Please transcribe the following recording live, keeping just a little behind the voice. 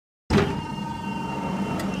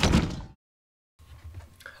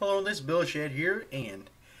Hello, this is Bill Shed here, and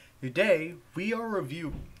today we are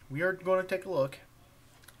going to take a look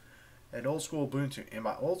at old school Ubuntu. And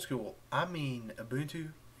by old school, I mean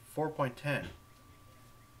Ubuntu 4.10,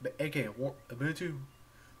 aka Ubuntu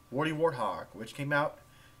Warty Warthog, which came out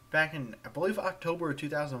back in, I believe, October of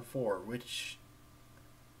 2004, which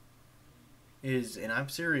is, and I'm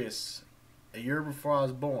serious, a year before I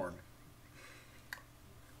was born.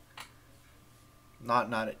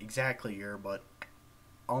 Not exactly a year, but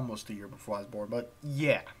almost a year before I was born. But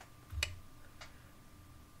yeah,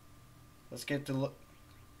 let's get to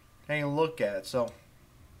take a look at it. So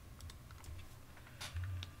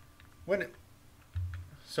when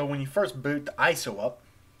you first boot the ISO up,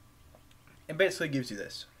 it basically gives you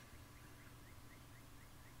this.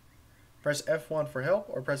 Press F1 for help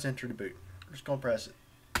or press enter to boot. We're just gonna press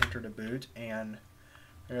enter to boot, and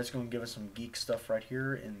it's gonna give us some geek stuff right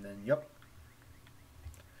here, and then yep.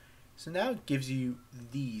 So now it gives you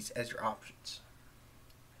these as your options.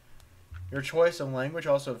 Your choice of language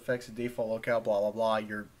also affects the default locale, blah blah blah,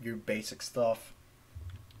 your basic stuff.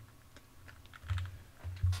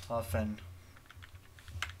 Often.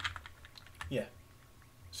 Yeah.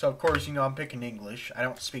 So of course, I'm picking English. I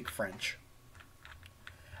don't speak French.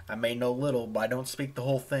 I may know little, but I don't speak the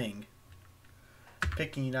whole thing.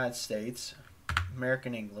 Picking United States,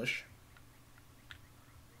 American English.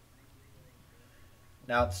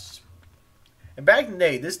 Now and back in the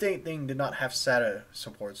day, this thing did not have SATA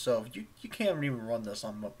support, so you can't even run this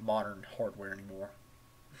on modern hardware anymore.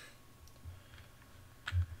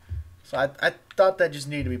 So I thought that just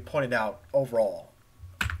needed to be pointed out overall.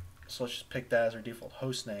 So let's just pick that as our default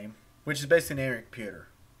host name, which is basically the name of your computer.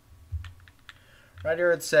 Right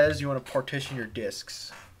here it says you want to partition your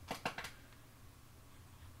disks.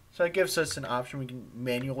 So it gives us an option. We can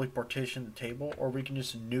manually partition the table, or we can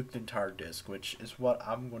just nuke the entire disk, which is what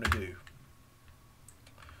I'm going to do.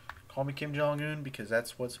 Call me Kim Jong-un, because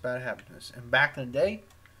that's what's about to happen to us. And back in the day,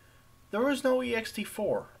 there was no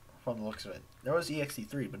ext4 from the looks of it. There was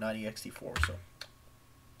ext3, but not ext4. So,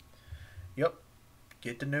 yep,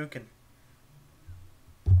 get the nuking.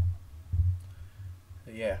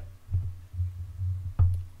 Yeah.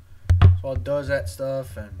 So it does that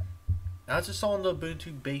stuff, and now it's just on the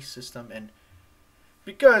Ubuntu base system. And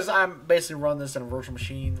because I'm basically running this in a virtual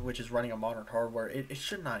machine, which is running on modern hardware, it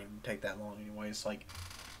should not even take that long anyways. Like,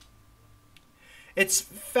 it's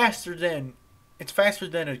faster than a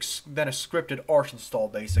scripted Arch install,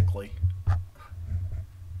 basically.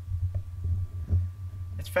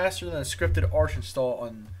 It's faster than a scripted Arch install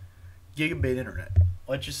on gigabit internet.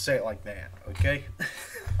 Let's just say it like that, okay?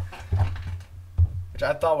 Which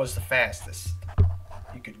I thought was the fastest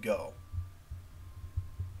you could go,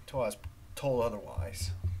 until I was told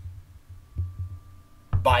otherwise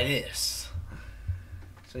by this.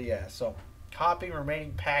 So yeah, so copying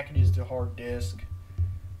remaining packages to hard disk.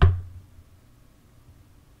 So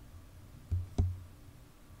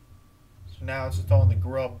now it's installing the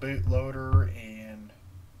Grub bootloader, and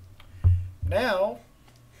now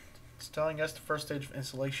it's telling us the first stage of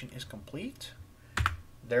installation is complete.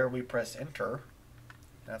 There we press enter.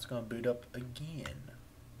 That's going to boot up again.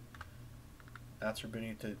 That's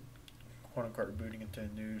rebooting to, quote unquote, rebooting into a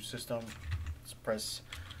new system. Let's press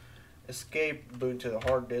escape, boot to the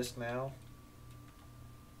hard disk now.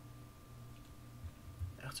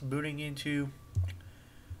 That's booting into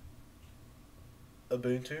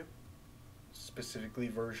Ubuntu, specifically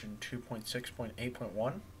version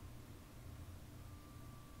 2.6.8.1.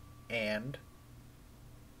 And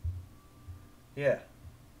yeah.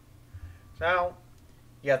 So now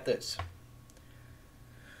you got this.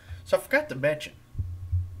 So I forgot to mention,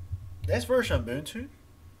 this version of Ubuntu,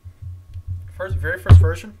 very first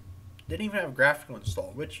version, didn't even have graphical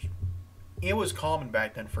install, which it was common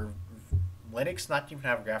back then for Linux not to even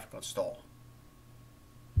have a graphical install.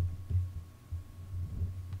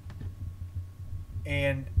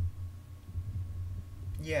 And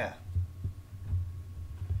yeah,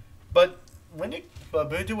 but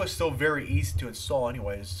Ubuntu was still very easy to install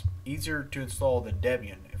anyways. Easier to install than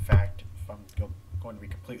Debian, in fact, if I'm going to be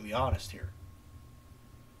completely honest here.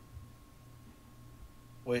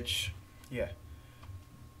 Which, yeah.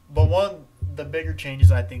 But one of the bigger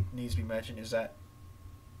changes I think needs to be mentioned is that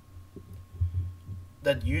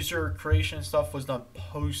user creation stuff was done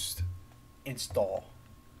post-install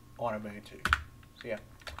on Ubuntu. So yeah.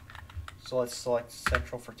 So let's select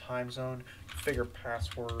Central for time zone, configure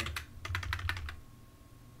password.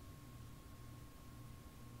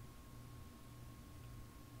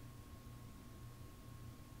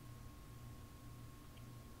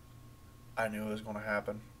 I knew it was going to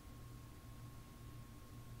happen.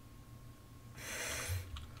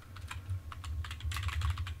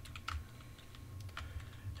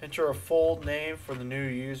 Enter a full name for the new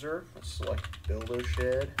user. Let's select Builder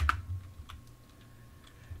Shed.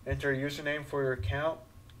 Enter a username for your account.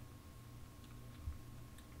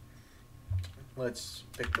 Let's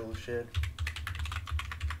pick Builder Shed.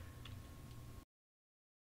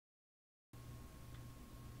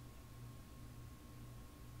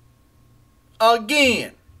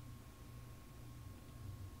 Again.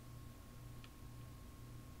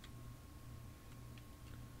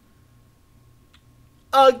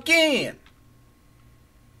 Again.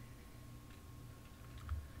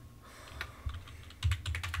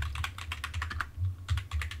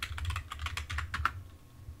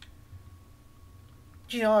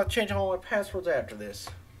 You know, I'll change all my passwords after this.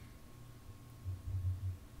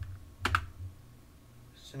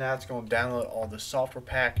 So now it's going to download all the software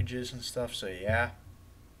packages and stuff, so yeah.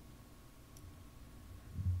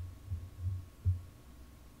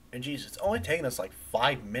 And geez, it's only taken us like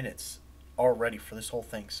 5 minutes already for this whole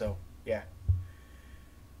thing, so yeah.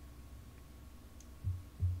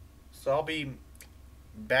 So I'll be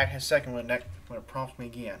back in a second when it prompts me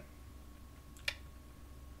again.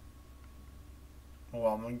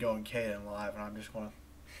 Well, I'm going to go in Kaden Live and I'm just going to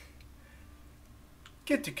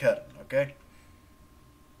get to cutting, okay?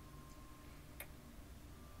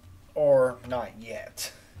 Or not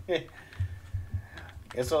yet.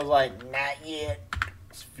 Guess I was like, not yet.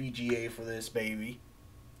 It's VGA for this baby.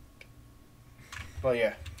 But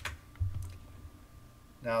yeah.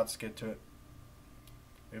 Now let's get to it.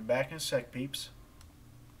 We're back in a sec, peeps.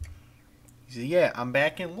 So yeah, I'm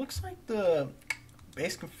back in. Looks like the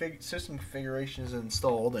base system configuration is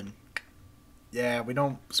installed, and yeah, we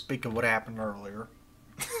don't speak of what happened earlier.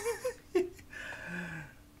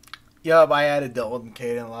 Yup, I added dealt with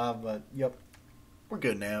Kaden Live, but yep, we're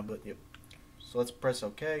good now. But yep, so let's press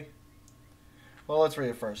OK. Well, let's read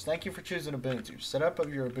it first. Thank you for choosing Ubuntu. Setup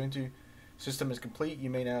of your Ubuntu system is complete. You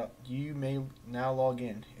may now log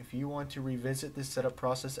in. If you want to revisit this setup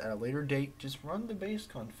process at a later date, just run the base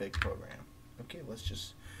config program. Okay, let's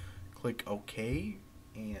just click OK,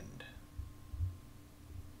 and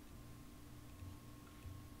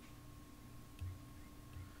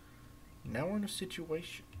now we're in a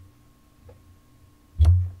situation.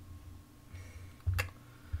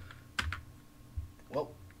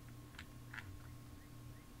 Well,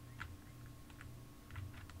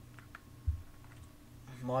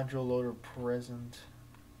 module loader present.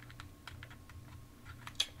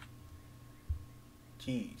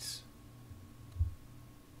 Jeez.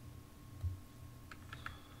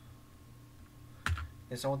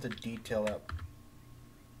 Yes, I want the detail up.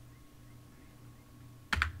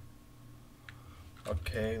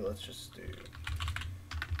 Okay, let's just do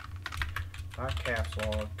not caps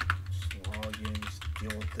lock. Just log in, just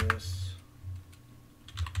deal with this.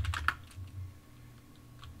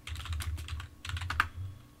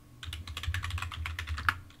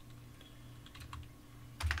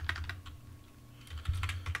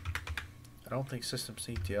 I don't think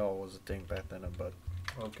systemctl was a thing back then, but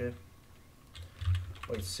okay.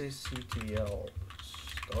 Wait, sysctl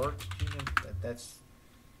start? That's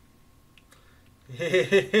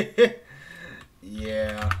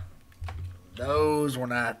yeah. Those were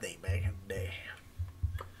not a thing back in the day.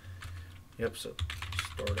 Yep, so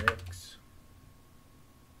start X.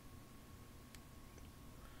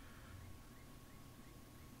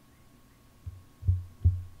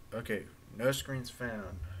 Okay, no screens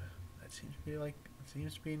found. That seems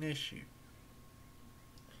to be an issue.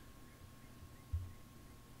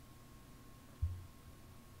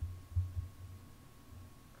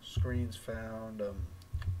 Screens found.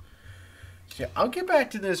 Yeah, I'll get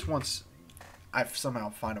back to this once I somehow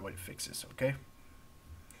find a way to fix this. Okay,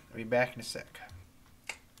 I'll be back in a sec.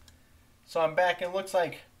 So I'm back, and it looks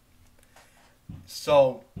like.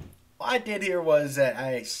 So what I did here was that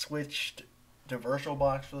I switched to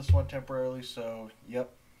VirtualBox for this one temporarily. So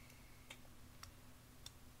yep.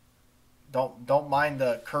 Don't mind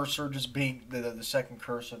the cursor just being the second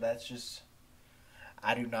cursor. That's just,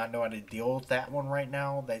 I do not know how to deal with that one right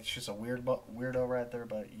now. That's just a weirdo right there.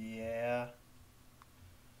 But yeah.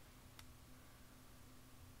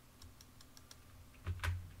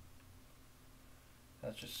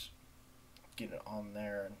 Let's just get it on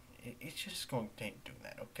there, and it's just going to take doing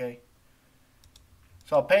that. Okay.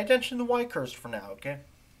 So I'll pay attention to the white cursor for now. Okay.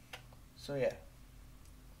 So yeah.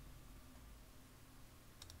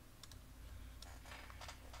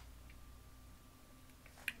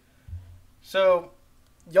 So,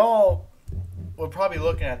 y'all were probably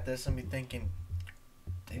looking at this and be thinking,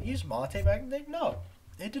 did it use Mate back in the day? No,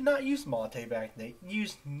 it did not use Mate back in the day. It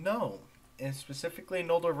used GNOME, and specifically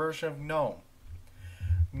an older version of GNOME.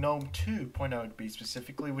 GNOME 2.0 to be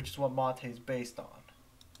specifically, which is what Mate is based on.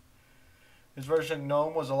 This version of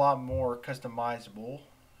GNOME was a lot more customizable,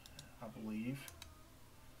 I believe.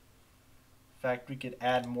 In fact, we could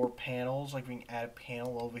add more panels. Like we can add a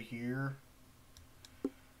panel over here.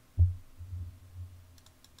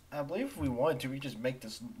 I believe if we wanted to, we could just make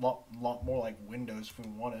this lot more like Windows if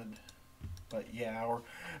we wanted. But yeah, or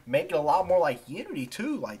make it a lot more like Unity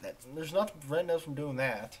too, like that. There's nothing preventing us from doing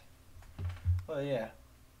that. But yeah.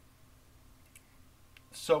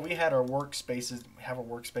 So we had our workspaces. We have our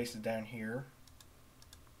workspaces down here.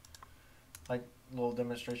 Like a little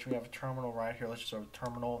demonstration. We have a terminal right here. Let's just go to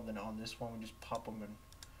terminal, and then on this one we just pop them in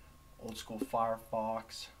old school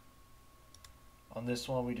Firefox. On this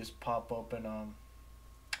one we just pop open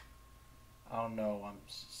I don't know,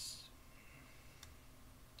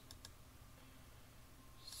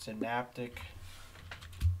 Synaptic.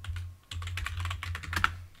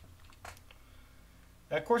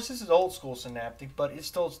 Now, of course, this is old school Synaptic, but it's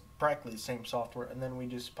still practically the same software. And then we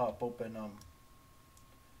just pop open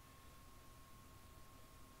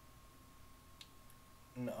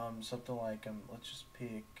something like let's just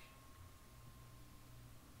pick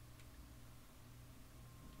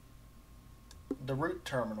the root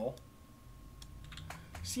terminal.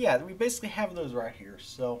 So yeah, we basically have those right here.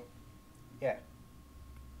 So yeah.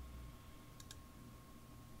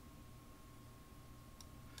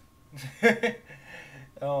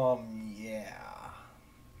 Yeah.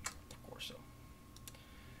 Of course so.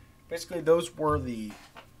 Basically, those were the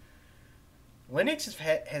Linux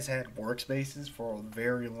has had workspaces for a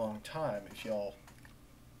very long time, if y'all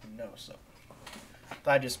know. So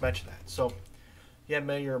I just mentioned that. So you have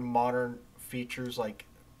many of your modern features like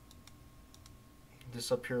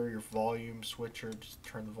this up here, your volume switcher. Just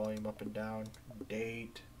turn the volume up and down.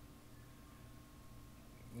 Date.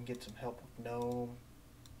 You can get some help with GNOME.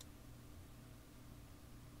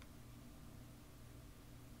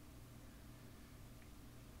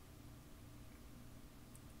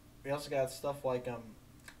 We also got stuff like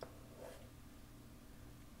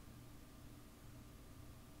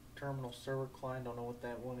terminal server client. Don't know what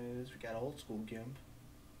that one is. We got old school GIMP.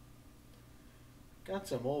 Got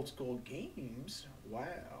some old school games.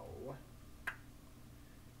 Wow.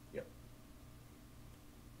 Yep.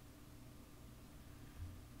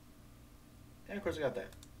 And of course we got that.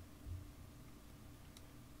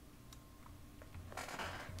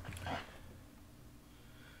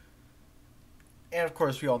 And of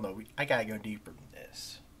course we all know I gotta go deeper than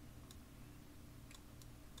this.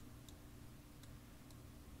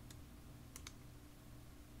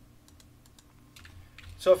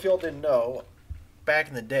 So if y'all didn't know, back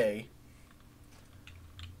in the day,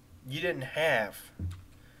 you didn't have,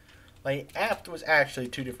 like, apt was actually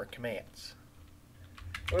two different commands.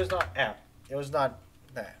 It was not apt. It was not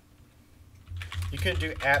that. You couldn't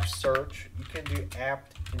do apt search. You couldn't do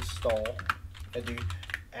apt install. You could do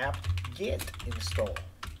apt get install.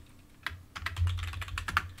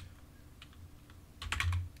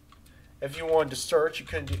 If you wanted to search, you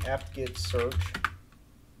couldn't do apt get search.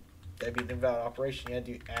 That'd be an invalid operation. You had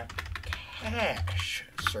to do apt cache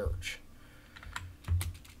search.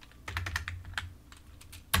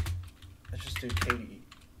 Let's just do KDE.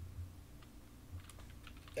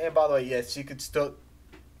 And by the way, yes, you could still,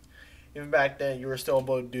 even back then, you were still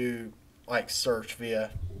able to do like search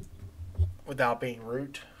without being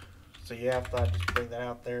root. So yeah, I thought I'd just bring that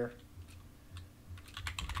out there.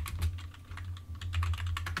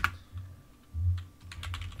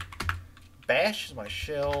 Bash is my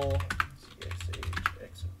shell.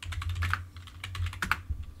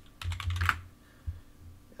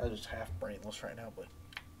 I'm just half brainless right now, but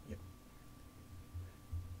yep.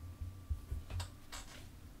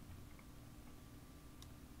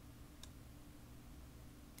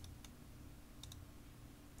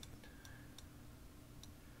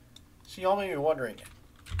 So y'all may be wondering,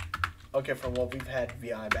 okay, from what we've had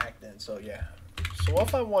VI back then, so yeah. So what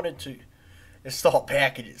if I wanted to install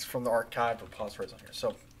packages from the archive repositories on here?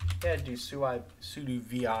 So yeah, do sudo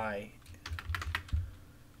vi,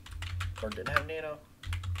 or didn't have nano.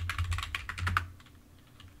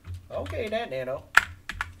 Okay, that nano.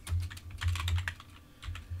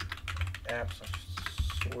 Apps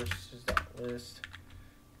sources.list.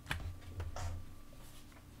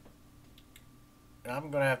 And I'm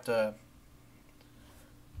gonna have to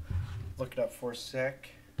look it up for a sec.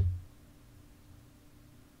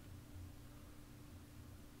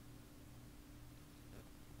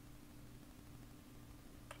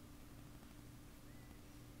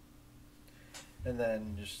 And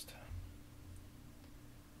then just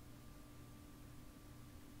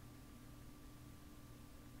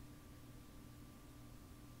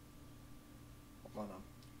hold on.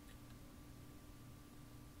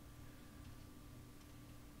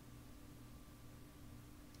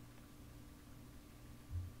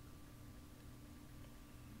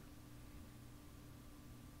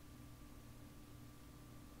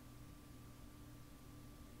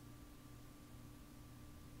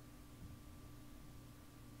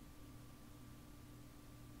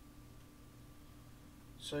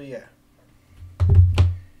 So yeah,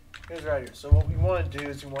 here's right here. So what we want to do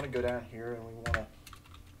is we want to go down here and we want to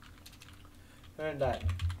put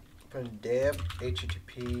in deb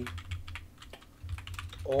http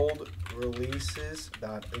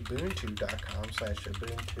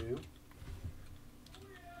oldreleases.ubuntu.com/ubuntu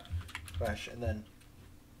 / and then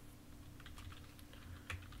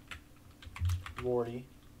Lordy,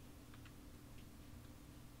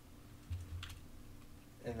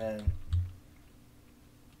 and then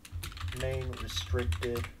main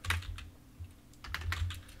restricted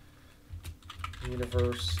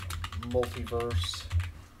universe multiverse.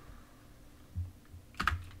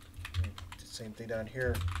 Same thing down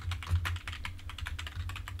here.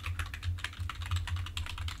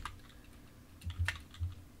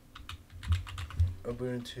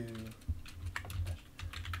 Ubuntu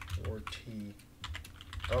RT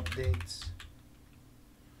updates.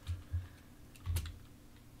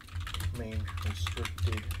 Main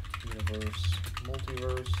restricted universe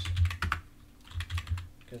multiverse.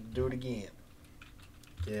 Gonna do it again.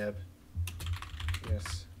 Deb.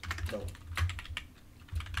 Yes. No.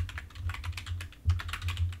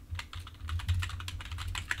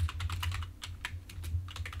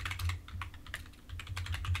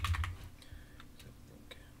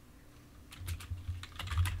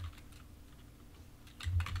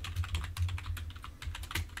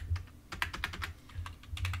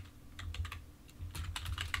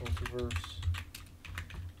 Multiverse.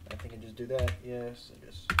 I think I just do that. Yes,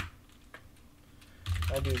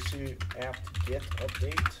 I do see apt get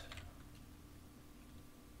update.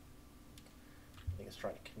 I think it's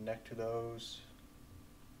trying to connect to those.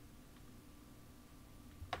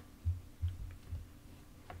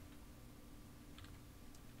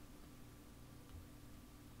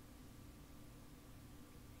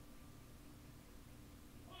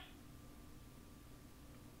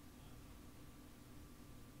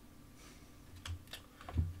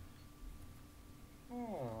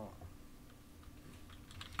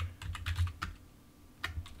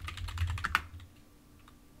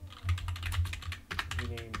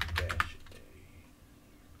 Rename dash a.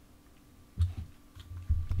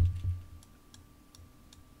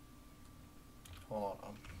 Hold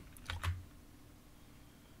on.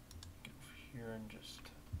 Get over here and just.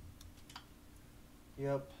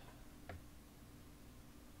 Yep.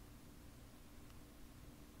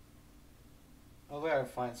 I gotta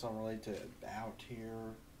find something related to about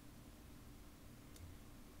here.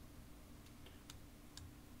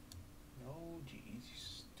 No, geez, you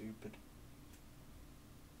stupid.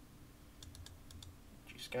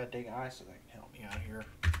 Just gotta dig eyes so that can help me out here.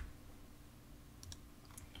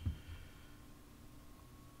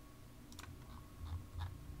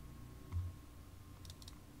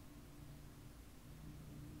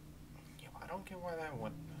 Yeah, I don't get why that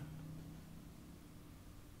went.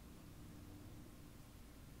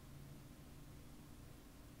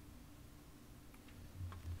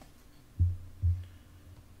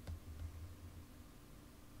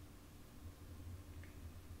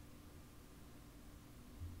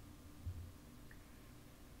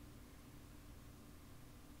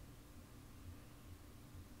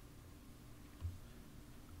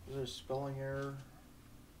 Is there a spelling error?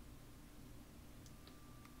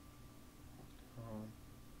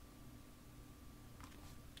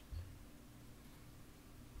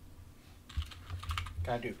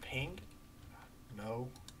 Can I do ping? No,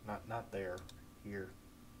 not there. Here.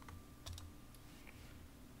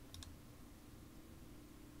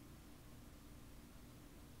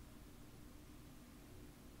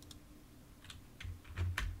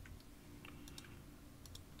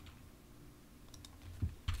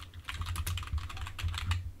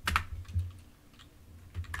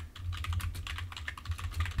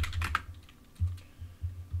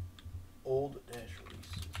 Old dash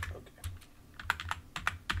releases. Okay.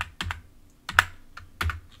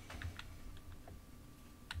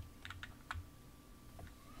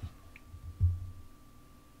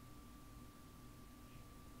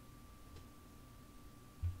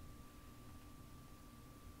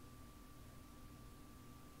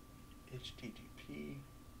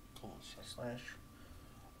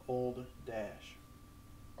 http://old dash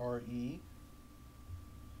RELEAS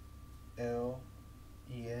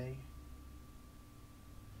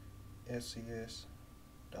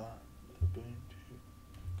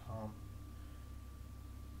ses.ubuntu.com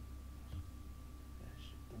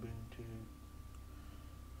Ubuntu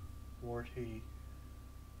Warty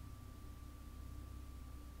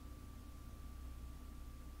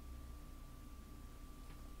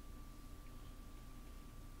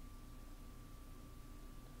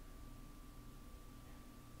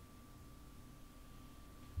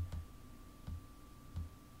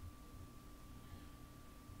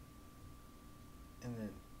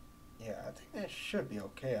I think that should be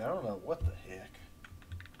okay. I don't know what the heck.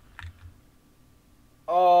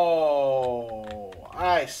 Oh,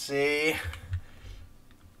 I see.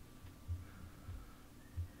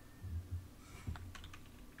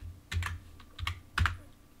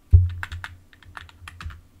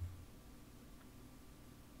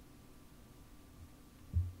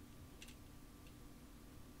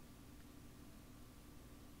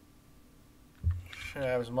 Shouldn't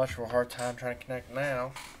have as much of a hard time trying to connect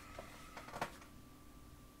now.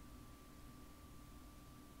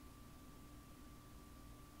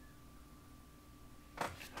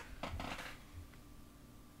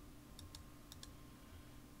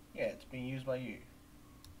 Yeah, it's being used by you.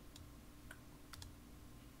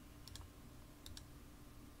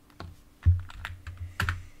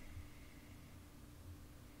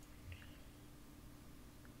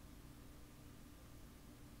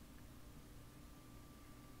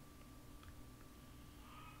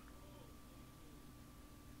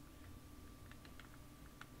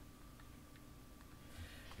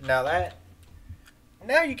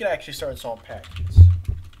 Now you can actually start installing packages.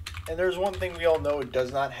 And there's one thing we all know it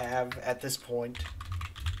does not have at this point.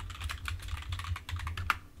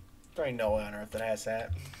 There ain't no way on earth that has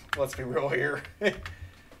that. Let's be real here.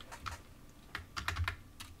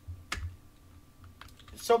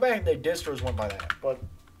 So back in the distros went by that, but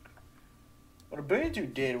what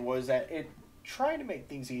Ubuntu did was that it tried to make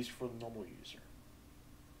things easier for the normal user.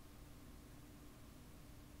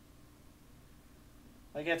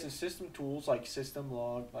 Like, it had some system tools like system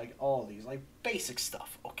log, like all of these, like basic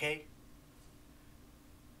stuff, okay?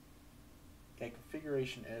 Like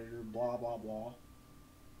configuration editor, blah, blah, blah.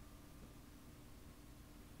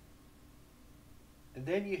 And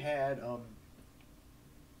then you had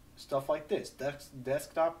stuff like this,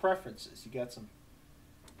 desktop preferences. You got some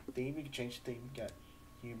theme, you can change the theme. You got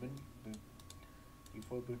human,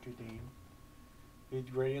 default Ubuntu theme.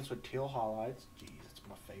 Mid gradients with teal highlights. Jeez, that's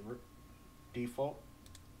my favorite. Default.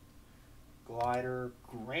 Glider,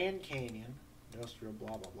 Grand Canyon, industrial,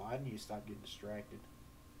 blah blah blah. I need to stop getting distracted.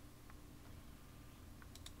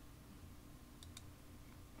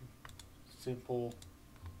 Simple.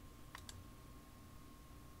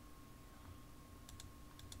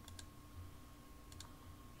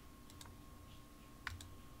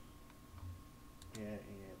 Yeah,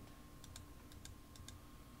 and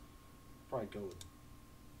probably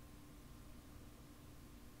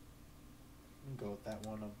go with that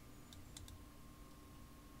one.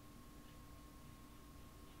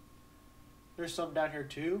 There's some down here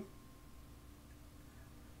too.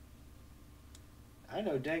 I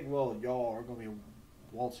know dang well y'all are going to be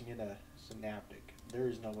waltzing into Synaptic. There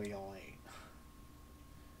is no way y'all ain't.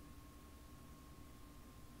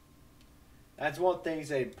 That's one of the things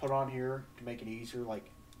they put on here to make it easier.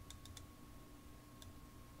 Like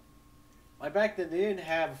back then, they didn't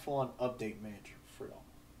have a full-on update manager for y'all.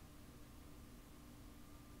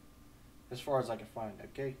 As far as I can find,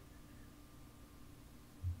 okay?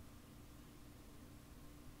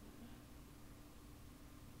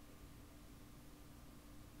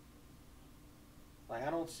 Like, I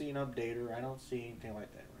don't see an updater. I don't see anything like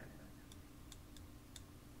that right here.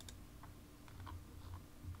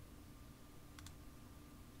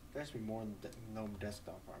 There has to be more than no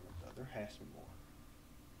desktop environment, though. There has to be more.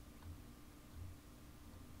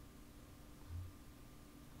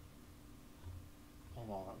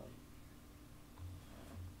 Hold on.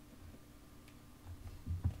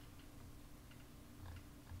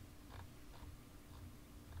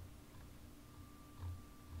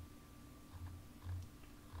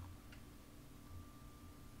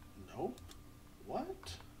 Nope. What?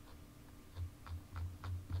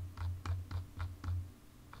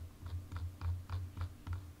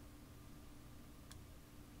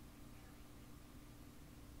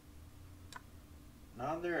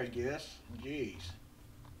 Not there, I guess. Jeez.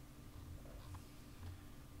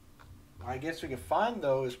 I guess we can find,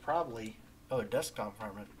 though, is probably... Oh, a desktop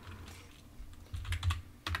environment.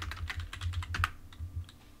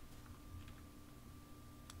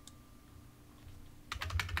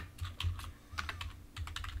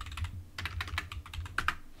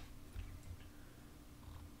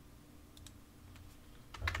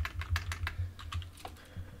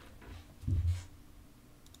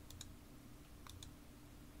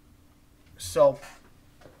 So,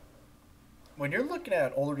 when you're looking at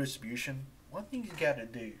an older distribution, one thing you gotta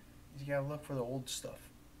do is you gotta look for the old stuff.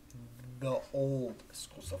 The old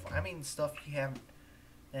school stuff. I mean stuff you haven't,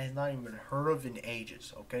 that has not even been heard of in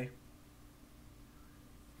ages, okay?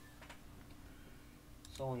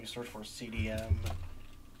 So when you search for CDM,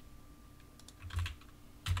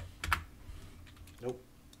 nope,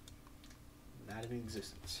 not in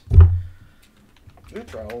existence.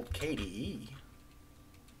 Ultra old KDE.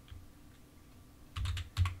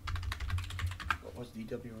 What was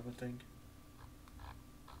DWM a thing?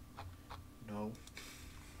 No.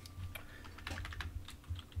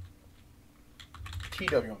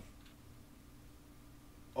 TWM.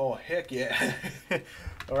 Oh, heck yeah.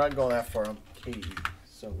 We're not going that far. I'm KDE.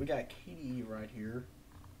 So we got KDE right here.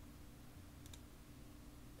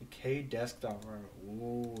 The K desktop.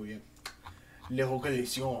 Oh, yeah. Les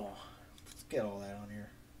reconnaissions. Let's get all that on here.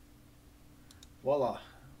 Voila.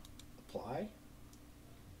 Apply.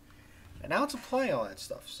 And now it's applying all that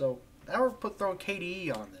stuff. So now we're throwing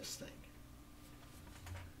KDE on this thing.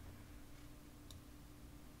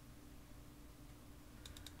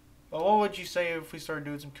 Well, what would you say if we started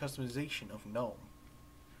doing some customization of GNOME?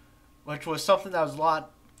 Which was something that was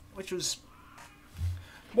which was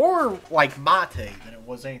more like Mate than it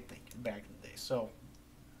was anything back in the day. So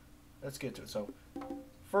let's get to it. So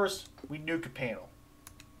first, we nuke a panel.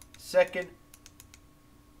 Second,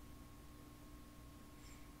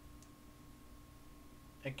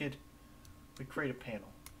 we create a panel.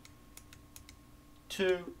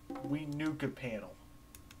 2, we nuke a panel.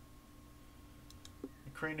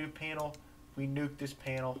 We create a new panel. We nuke this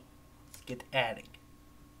panel. Let's get adding.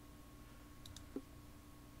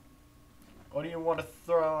 What do you want to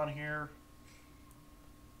throw on here?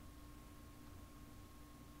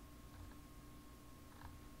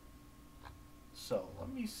 So let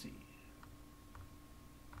me see.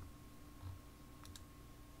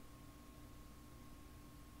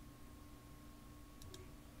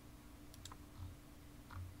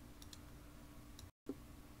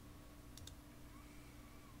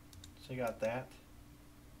 So you got that.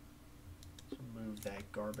 So move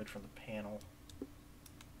that garbage from the panel.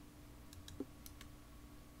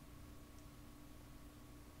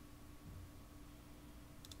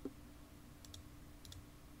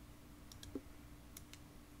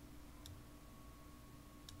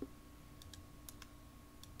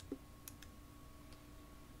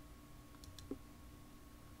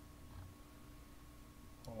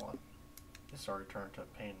 Hold on. This already turned to a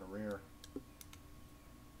pain in the rear.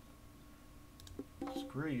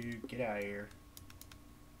 Screw you, get out of here.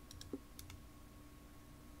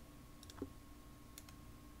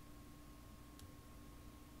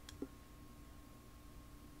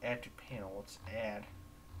 Add to panel, let's add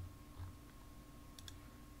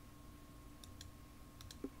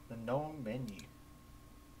the GNOME menu.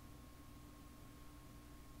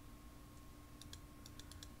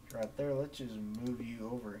 Right there, let's just move you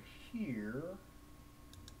over here.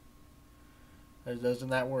 Isn't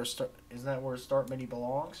that where start menu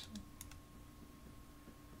belongs?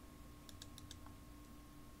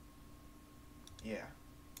 Yeah.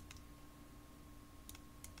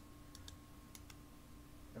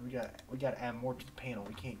 And we got to add more to the panel.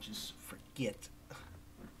 We can't just forget.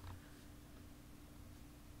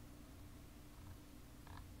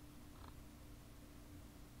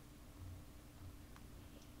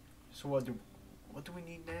 So what do we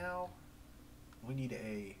need now? We need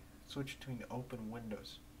a switch between the open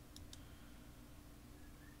windows.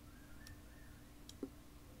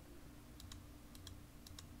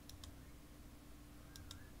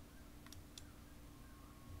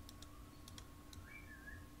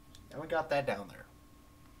 And we got that down there.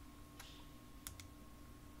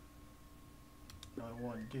 Now what we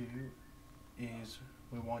want to do is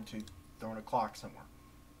we want to throw in a clock somewhere.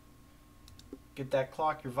 Get that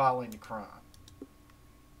clock, you're violating the crime.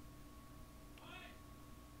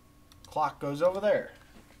 Clock goes over there.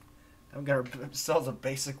 I'm gonna sell the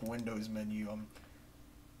basic Windows menu.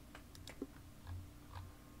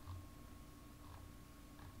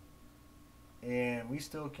 And we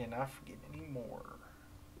still cannot forget any more.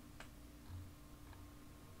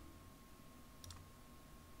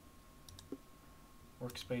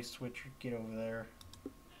 Workspace switcher, get over there.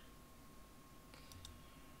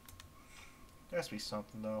 There has to be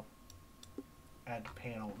something though. Add to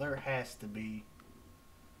panel. There has to be.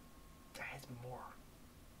 There has to be more.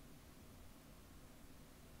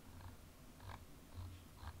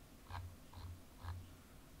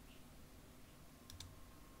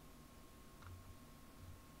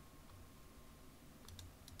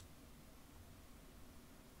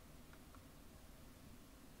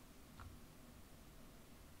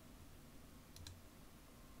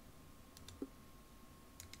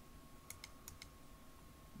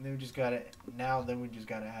 And then we just gotta we just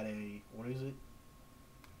gotta add a, what is it?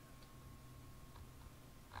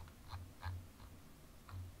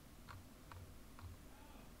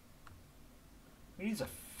 We need a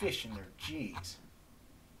fish in there, jeez.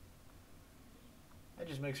 That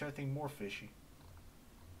just makes everything more fishy.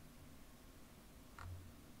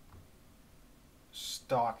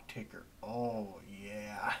 stock ticker. Oh,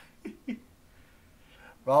 yeah.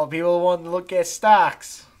 For all the people who want to look at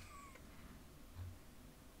stocks.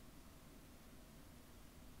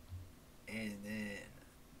 And then...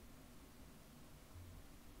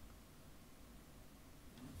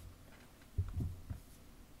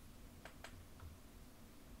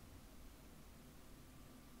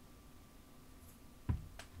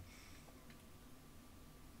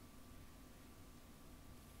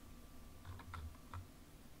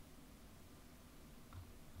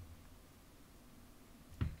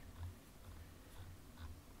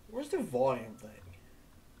 Where's the volume thing?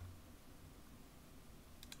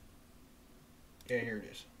 Yeah, here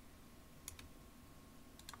it is.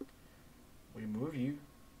 We move you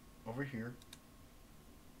over here.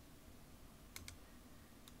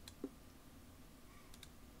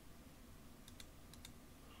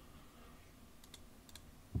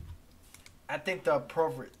 I think the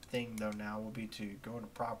appropriate thing though now will be to go into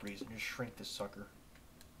properties and just shrink this sucker.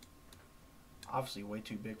 Obviously way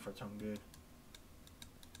too big for its own good.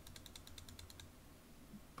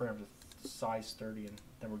 Bring up to size 30 and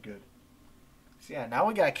then we're good. So yeah, now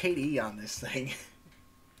we got KDE on this thing.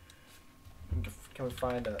 Can we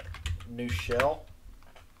find a new shell?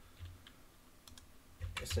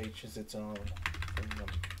 SH is its own.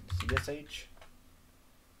 CSH.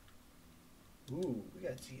 Ooh, we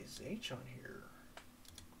got CSH on here.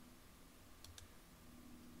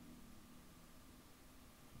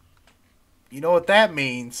 You know what that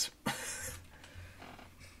means?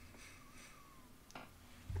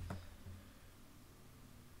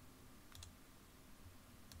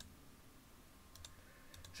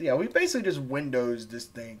 So yeah, we basically just Windows this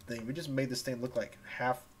thing. We just made this thing look like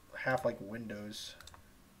half like Windows.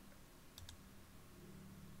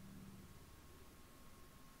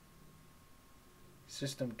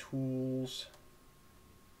 System tools.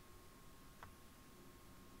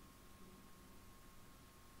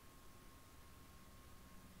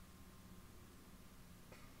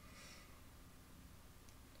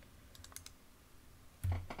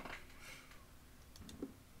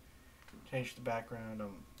 Change the background.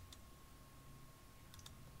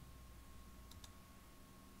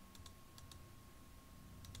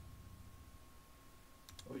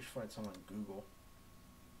 We should find some on Google.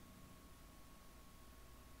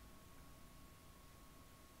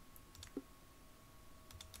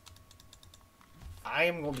 I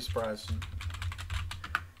am going to be surprised.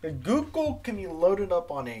 If Google can be loaded up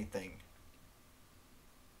on anything.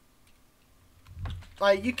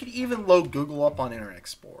 Like, you could even load Google up on Internet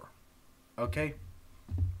Explorer. Okay?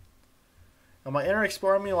 On my Internet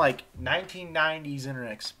Explorer, I mean like 1990s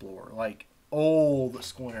Internet Explorer. Like, old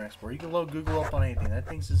school Internet Explorer. You can load Google up on anything. That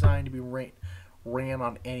thing's designed to be ran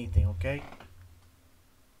on anything, okay?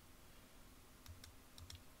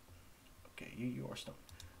 Okay, you are stuck.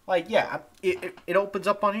 Like, yeah, it opens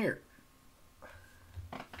up on here.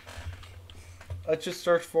 Let's just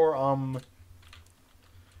search for,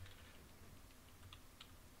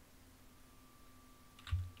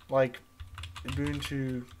 like,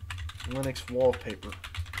 Ubuntu Linux wallpaper.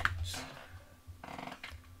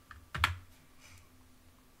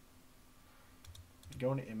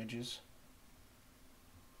 Go into images.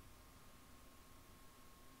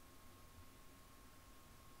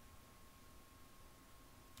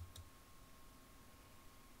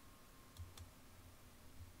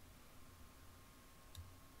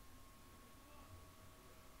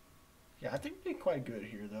 Yeah, I think we did quite good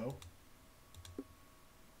here, though.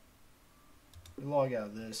 We log out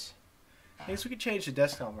of this. I guess we could change the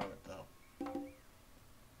desktop environment, though.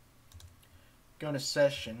 Go into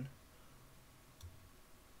session.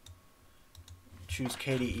 Choose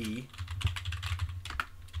KDE.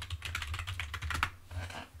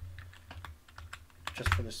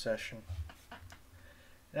 Just for the session.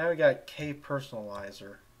 Now we got K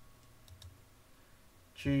personalizer.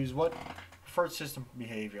 Choose what preferred system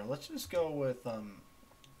behavior. Let's just go with Windows.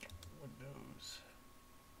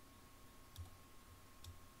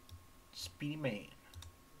 Speedy main.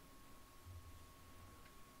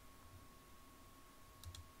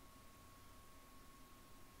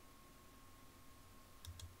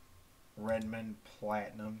 Redmond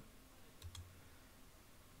Platinum.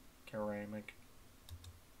 Ceramic.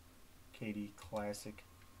 KD Classic.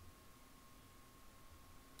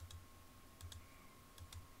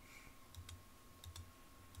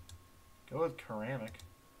 Go with ceramic.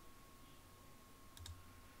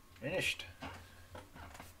 Finished.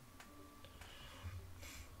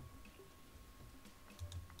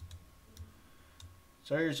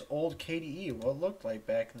 So here's old KDE, what it looked like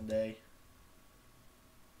back in the day.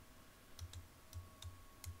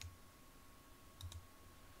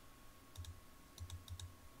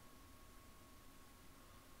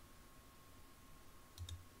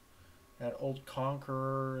 That old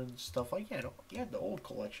Conqueror and stuff like that. You had the old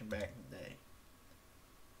collection back in the day.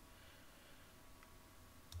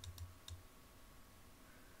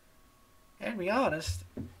 And to be honest,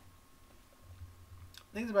 I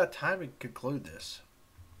think it's about time to conclude this.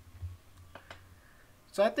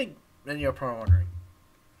 So I think many are probably wondering,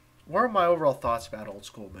 what are my overall thoughts about old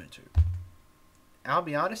school Ubuntu? I'll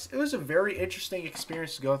be honest, it was a very interesting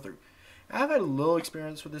experience to go through. I've had a little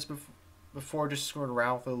experience with this before, just screwing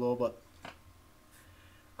around with it a little, but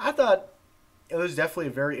I thought it was definitely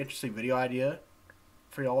a very interesting video idea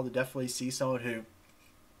for y'all to definitely see someone who,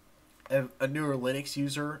 a newer Linux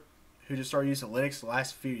user who just started using Linux the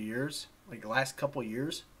last few years, like the last couple of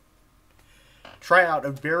years, try out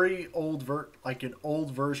a very old an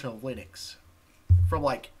old version of Linux from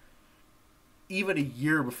like even a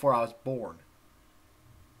year before I was born.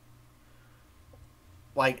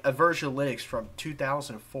 Like a version of Linux from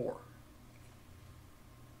 2004.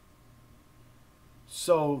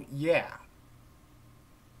 So yeah.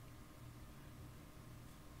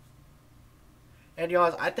 And you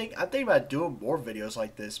know, I think about doing more videos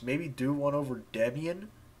like this. Maybe do one over Debian.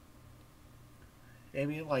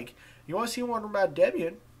 Maybe like, you want to see one about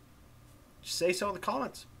Debian? Just say so in the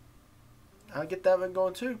comments. I'll get that one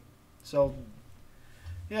going too. So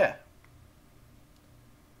yeah.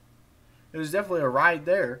 It was definitely a ride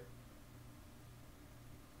there.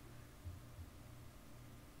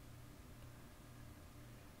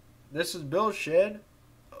 This is Bill Shed.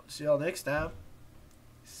 See y'all next time.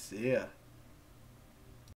 See ya.